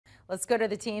Let's go to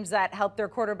the teams that helped their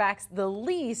quarterbacks the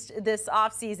least this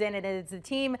offseason, and it's the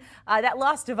team that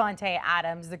lost Davante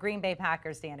Adams, the Green Bay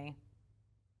Packers, Danny.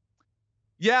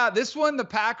 Yeah, this one, the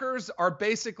Packers are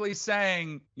basically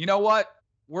saying, you know what?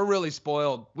 We're really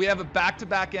spoiled. We have a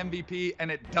back-to-back MVP,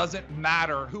 and it doesn't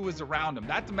matter who is around him.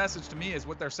 That's the message to me is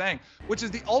what they're saying, which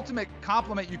is the ultimate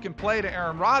compliment you can play to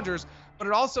Aaron Rodgers, but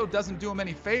it also doesn't do him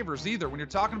any favors either. When you're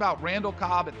talking about Randall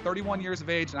Cobb at 31 years of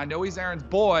age, and I know he's Aaron's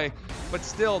boy, but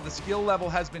still the skill level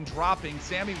has been dropping.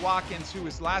 Sammy Watkins, who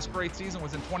his last great season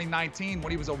was in 2019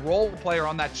 when he was a role player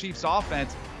on that Chiefs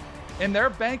offense, and they're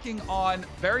banking on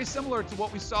very similar to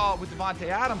what we saw with Davante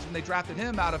Adams when they drafted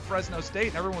him out of Fresno State.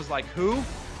 And everyone was like, who?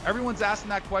 Everyone's asking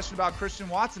that question about Christian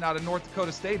Watson out of North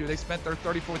Dakota State, who they spent their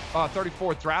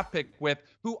 34th draft pick with,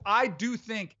 who I do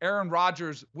think Aaron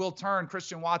Rodgers will turn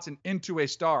Christian Watson into a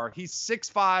star. He's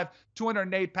 6'5",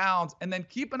 208 pounds. And then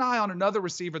keep an eye on another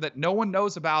receiver that no one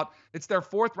knows about. It's their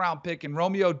 4th-round pick in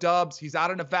Romeo Doubs. He's out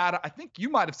of Nevada. I think you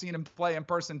might have seen him play in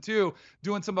person too,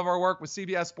 doing some of our work with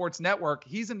CBS Sports Network.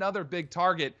 He's another big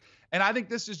target. And I think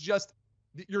this is just,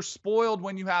 you're spoiled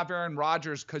when you have Aaron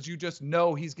Rodgers because you just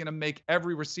know he's going to make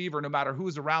every receiver, no matter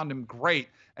who's around him, great.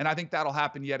 And I think that'll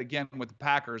happen yet again with the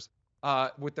Packers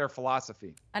with their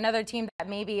philosophy. Another team that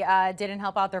maybe didn't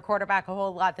help out their quarterback a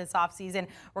whole lot this offseason,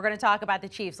 we're going to talk about the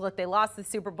Chiefs. Look, they lost the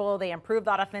Super Bowl. They improved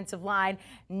that offensive line.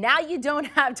 Now you don't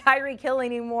have Tyreek Hill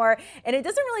anymore. And it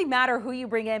doesn't really matter who you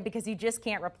bring in because you just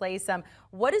can't replace them.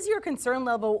 What is your concern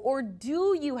level, or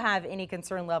do you have any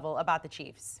concern level about the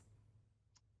Chiefs?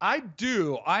 I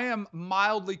do. I am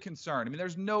mildly concerned. I mean,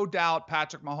 there's no doubt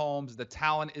Patrick Mahomes, the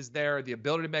talent is there, the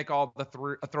ability to make all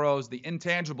the throws, the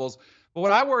intangibles. But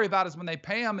what I worry about is when they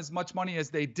pay him as much money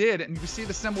as they did, and you see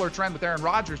the similar trend with Aaron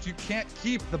Rodgers, you can't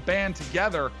keep the band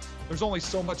together. There's only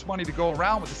so much money to go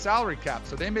around with the salary cap.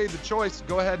 So they made the choice to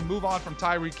go ahead and move on from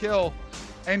Tyreek Hill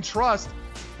and trust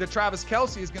that Travis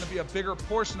Kelce is going to be a bigger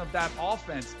portion of that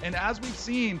offense. And as we've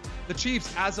seen, the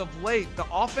Chiefs, as of late, the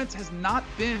offense has not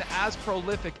been as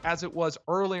prolific as it was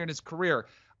earlier in his career.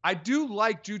 I do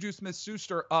like Juju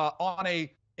Smith-Schuster on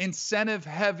a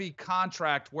incentive-heavy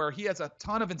contract where he has a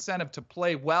ton of incentive to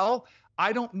play well.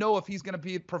 I don't know if he's going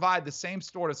to provide the same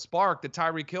sort of spark that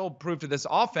Tyreek Hill proved to this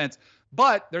offense,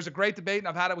 but there's a great debate, and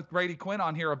I've had it with Grady Quinn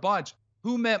on here a bunch.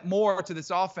 Who meant more to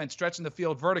this offense stretching the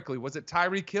field vertically? Was it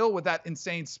Tyreek Hill with that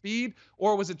insane speed,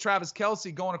 or was it Travis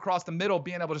Kelce going across the middle,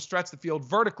 being able to stretch the field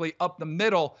vertically up the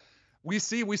middle? We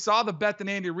saw the bet that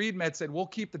Andy Reid made, said we'll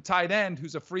keep the tight end,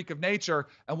 who's a freak of nature,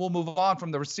 and we'll move on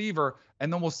from the receiver,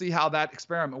 and then we'll see how that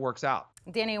experiment works out.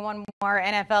 Danny, one more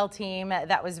NFL team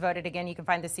that was voted, again, you can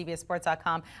find the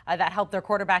CBSSports.com, that helped their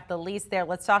quarterback the least there.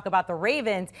 Let's talk about the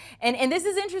Ravens. And this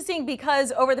is interesting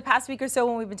because over the past week or so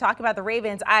when we've been talking about the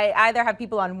Ravens, I either have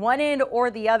people on one end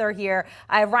or the other here.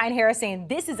 I have Ryan Harris saying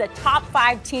this is a top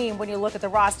 5 team when you look at the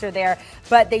roster there,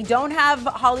 but they don't have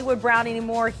Hollywood Brown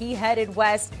anymore. He headed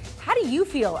west. How do you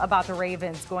feel about the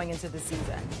Ravens going into the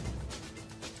season?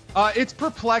 It's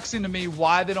perplexing to me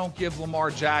why they don't give Lamar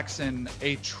Jackson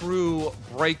a true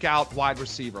breakout wide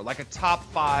receiver, like a top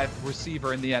 5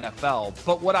 receiver in the NFL.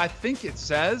 But what I think it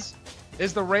says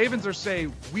is the Ravens are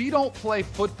saying, we don't play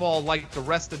football like the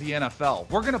rest of the NFL.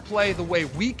 We're going to play the way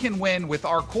we can win with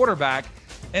our quarterback.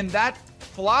 And that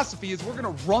philosophy is we're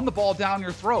going to run the ball down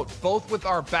your throat, both with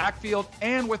our backfield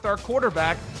and with our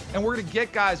quarterback. And we're going to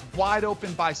get guys wide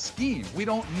open by scheme. We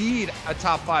don't need a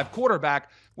top 5 quarterback,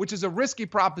 which is a risky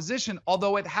proposition,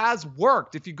 although it has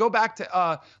worked. If you go back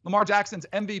to Lamar Jackson's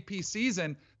MVP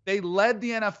season, they led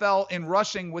the NFL in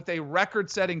rushing with a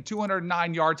record-setting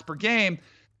 209 yards per game.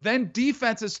 Then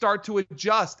defenses start to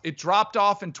adjust. It dropped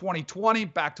off in 2020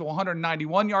 back to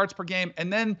 191 yards per game.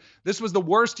 And then this was the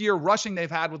worst year rushing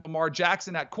they've had with Lamar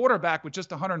Jackson at quarterback with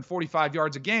just 145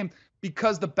 yards a game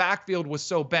because the backfield was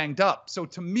so banged up. So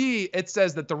to me, it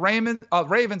says that the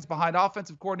Ravens behind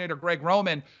offensive coordinator Greg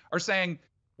Roman are saying,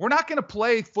 we're not going to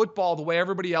play football the way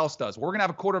everybody else does. We're going to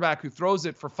have a quarterback who throws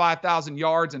it for 5,000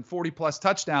 yards and 40-plus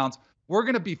touchdowns. We're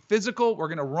going to be physical. We're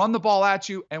going to run the ball at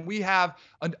you. And we have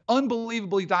an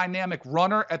unbelievably dynamic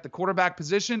runner at the quarterback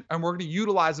position, and we're going to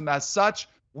utilize him as such.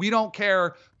 We don't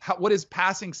care what his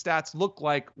passing stats look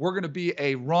like. We're going to be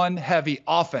a run-heavy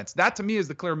offense. That, to me, is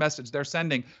the clear message they're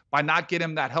sending by not getting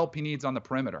him that help he needs on the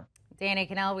perimeter. Danny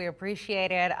Kannell, we appreciate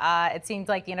it. It seems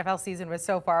like the NFL season was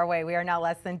so far away. We are now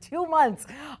less than 2 months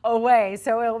away,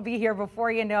 so it will be here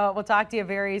before you know it. We'll talk to you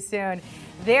very soon.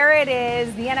 There it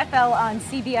is, the NFL on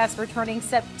CBS returning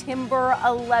September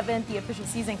 11th, the official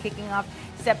season kicking off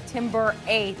September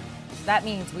 8th. So that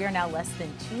means we are now less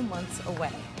than 2 months away.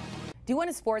 Do you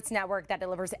want a sports network that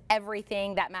delivers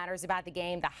everything that matters about the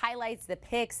game? The highlights, the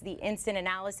picks, the instant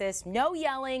analysis, no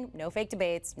yelling, no fake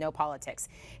debates, no politics.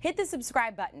 Hit the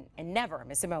subscribe button and never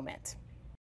miss a moment.